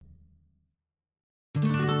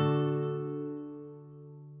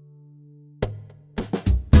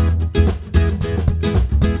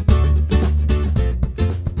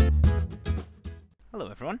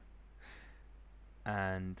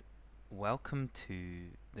welcome to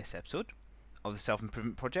this episode of the Self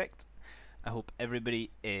Improvement Project. I hope everybody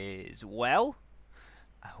is well.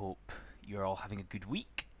 I hope you're all having a good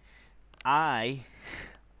week. I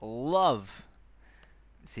love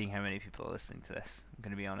seeing how many people are listening to this. I'm going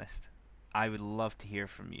to be honest. I would love to hear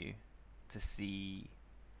from you to see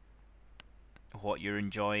what you're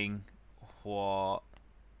enjoying, what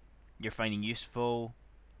you're finding useful,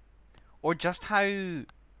 or just how it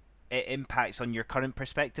impacts on your current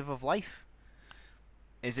perspective of life.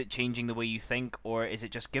 Is it changing the way you think, or is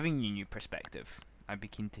it just giving you new perspective? I'd be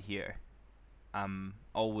keen to hear. I'm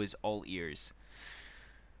always all ears.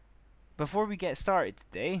 Before we get started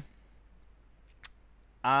today,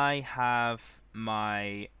 I have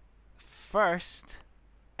my first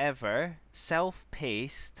ever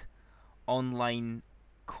self-paced online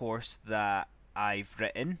course that I've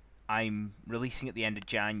written. I'm releasing at the end of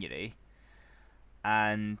January,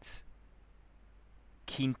 and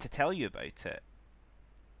keen to tell you about it.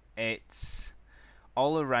 It's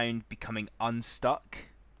all around becoming unstuck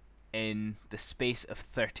in the space of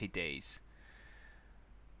 30 days.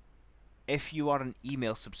 If you are an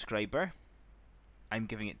email subscriber, I'm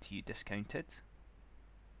giving it to you discounted.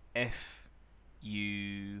 If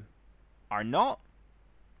you are not,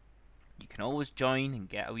 you can always join and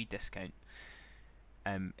get a wee discount.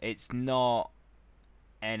 It's not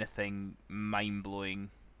anything mind-blowingly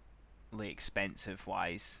expensive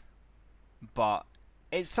wise, but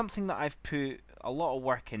it's something that I've put a lot of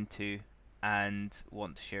work into and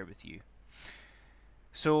want to share with you.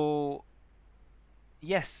 So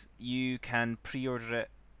yes, you can pre-order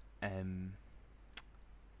it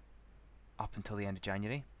up until the end of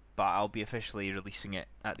January, but I'll be officially releasing it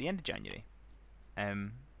at the end of January.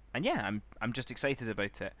 And yeah, I'm just excited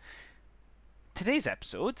about it. Today's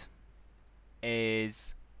episode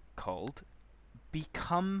is called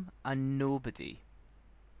Become a Nobody.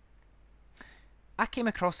 I came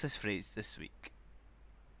across this phrase this week.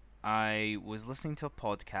 I was listening to a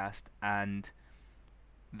podcast and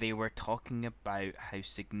they were talking about how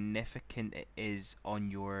significant it is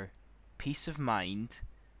on your peace of mind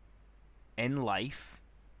in life,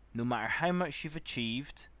 no matter how much you've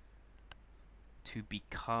achieved, to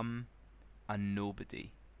become a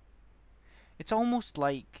nobody. It's almost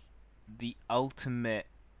like the ultimate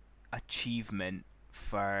achievement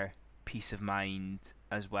for peace of mind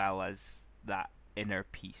as well as that inner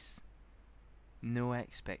peace. No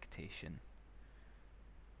expectation.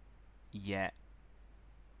 Yet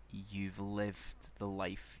you've lived the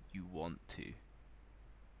life you want to.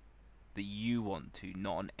 That you want to,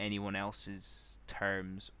 not on anyone else's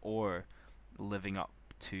terms, or living up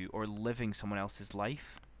to, or living someone else's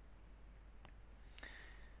life.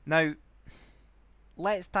 Now,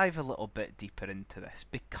 let's dive a little bit deeper into this.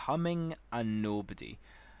 Becoming a nobody.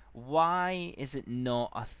 Why is it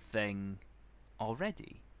not a thing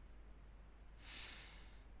already?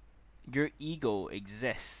 Your ego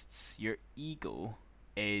exists. Your ego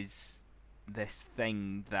is this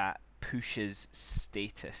thing that pushes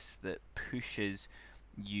status, that pushes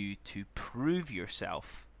you to prove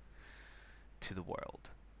yourself to the world.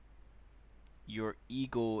 Your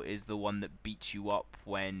ego is the one that beats you up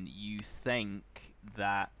when you think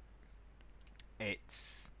that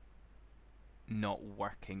it's not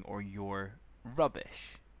working or you're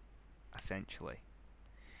rubbish, essentially.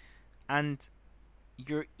 And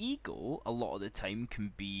your ego, a lot of the time,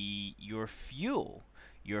 can be your fuel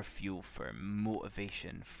for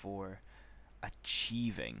motivation, for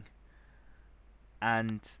achieving.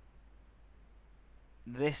 And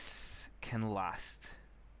this can last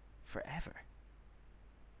forever.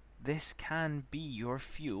 This can be your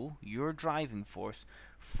fuel, your driving force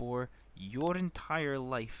for your entire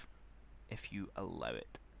life if you allow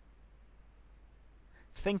it.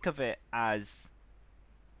 Think of it as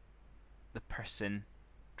the person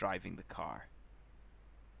driving the car.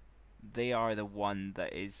 They are the one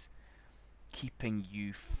that is keeping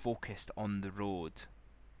you focused on the road,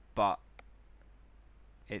 but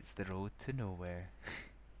it's the road to nowhere.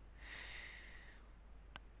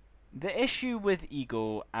 The issue with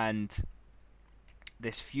ego and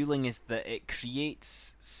this fueling is that it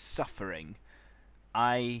creates suffering.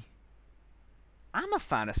 I am a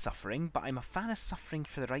fan of suffering, but I'm a fan of suffering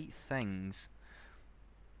for the right things.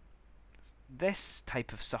 This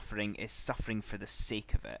type of suffering is suffering for the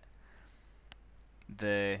sake of it.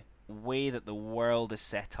 The way that the world is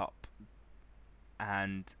set up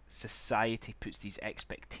and society puts these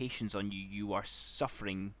expectations on you, you are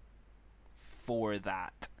suffering for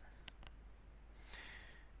that.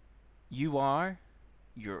 You are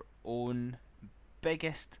your own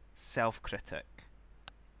biggest self-critic.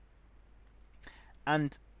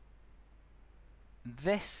 And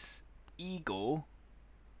this ego,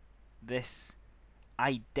 this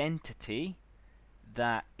identity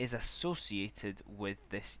that is associated with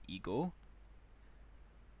this ego,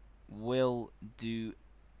 will do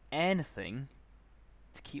anything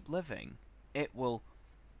to keep living. It will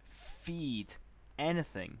feed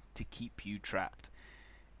anything to keep you trapped.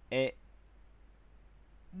 It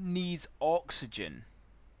needs oxygen.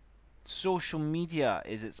 Social media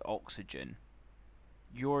is its oxygen.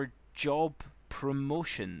 Your job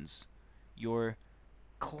promotions, your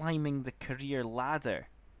climbing the career ladder,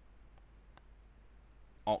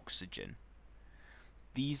 oxygen.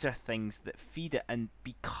 These are things that feed it, and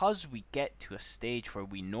because we get to a stage where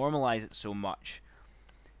we normalize it so much,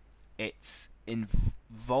 it's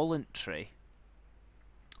involuntary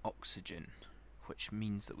oxygen, which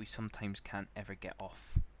means that we sometimes can't ever get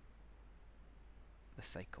off the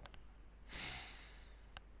cycle.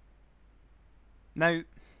 Now,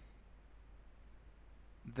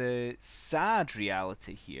 the sad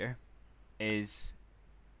reality here is,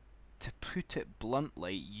 to put it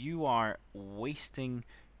bluntly, you are wasting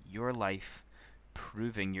your life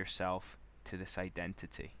proving yourself to this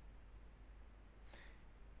identity.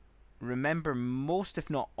 Remember, most, if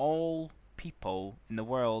not all, people in the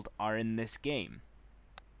world are in this game.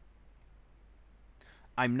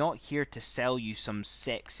 I'm not here to sell you some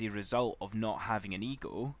sexy result of not having an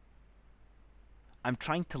ego. I'm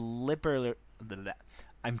trying to liberate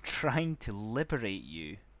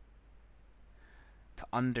you to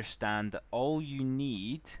understand that all you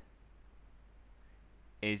need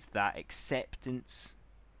is that acceptance,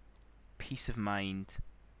 peace of mind,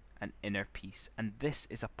 and inner peace. And this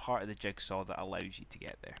is a part of the jigsaw that allows you to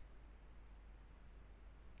get there.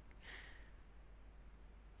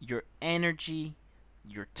 Your energy,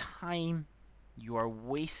 your time, you are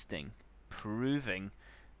wasting proving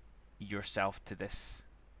yourself to this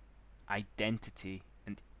identity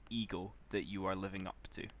and ego that you are living up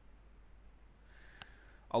to.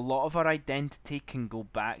 A lot of our identity can go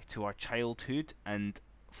back to our childhood and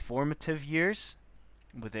formative years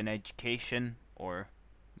within education, or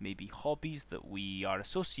maybe hobbies that we are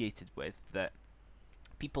associated with, that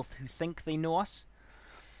people who think they know us,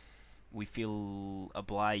 we feel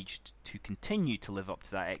obliged to continue to live up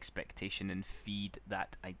to that expectation and feed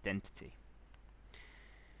that identity.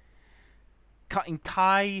 Cutting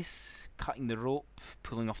ties, cutting the rope,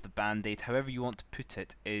 pulling off the band-aid, however you want to put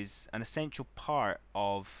it, is an essential part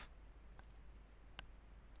of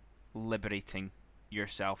liberating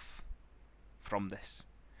yourself from this.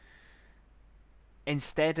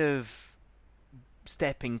 Instead of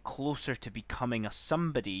stepping closer to becoming a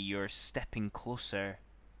somebody, you're stepping closer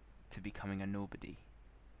to becoming a nobody.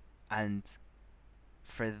 And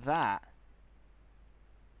for that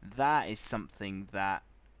is something that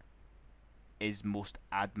is most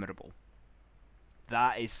admirable.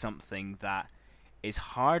 That is something that is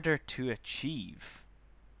harder to achieve.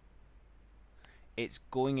 It's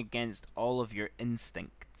going against all of your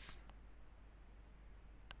instincts.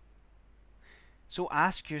 So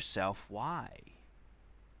ask yourself why.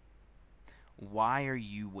 Why are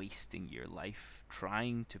you wasting your life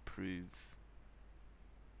trying to prove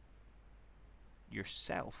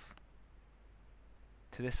yourself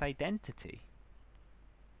to this identity?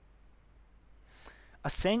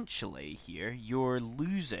 Essentially here, you're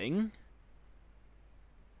losing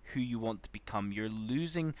who you want to become. You're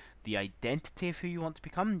losing the identity of who you want to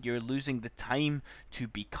become. You're losing the time to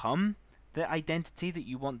become the identity that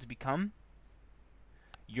you want to become.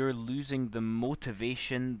 You're losing the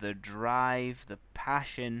motivation, the drive, the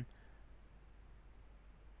passion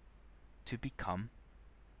to become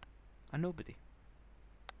a nobody.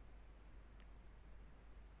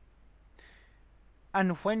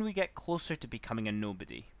 And when we get closer to becoming a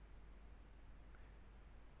nobody,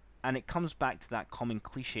 and it comes back to that common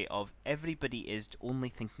cliche of everybody is only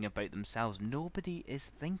thinking about themselves, nobody is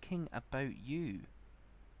thinking about you.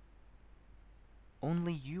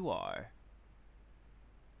 Only you are.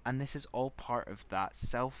 And this is all part of that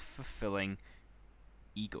self-fulfilling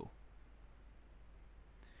ego.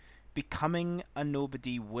 Becoming a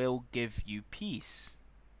nobody will give you peace.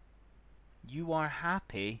 You are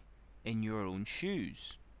happy in your own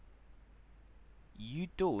shoes. You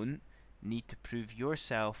don't need to prove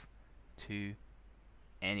yourself to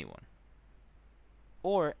anyone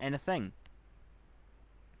or anything.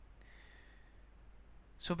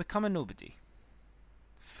 So become a nobody.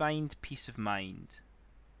 Find peace of mind.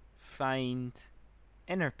 Find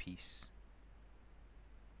inner peace.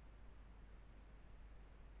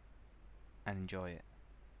 And enjoy it.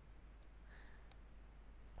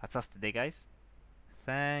 That's us today, guys.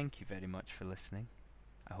 Thank you very much for listening.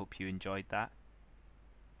 I hope you enjoyed that.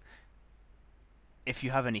 if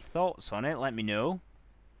you have any thoughts on it, let me know.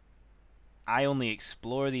 I only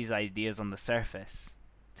explore these ideas on the surface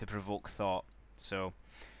to provoke thought, so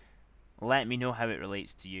let me know how it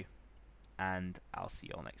relates to you, and I'll see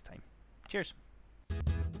you all next time. Cheers.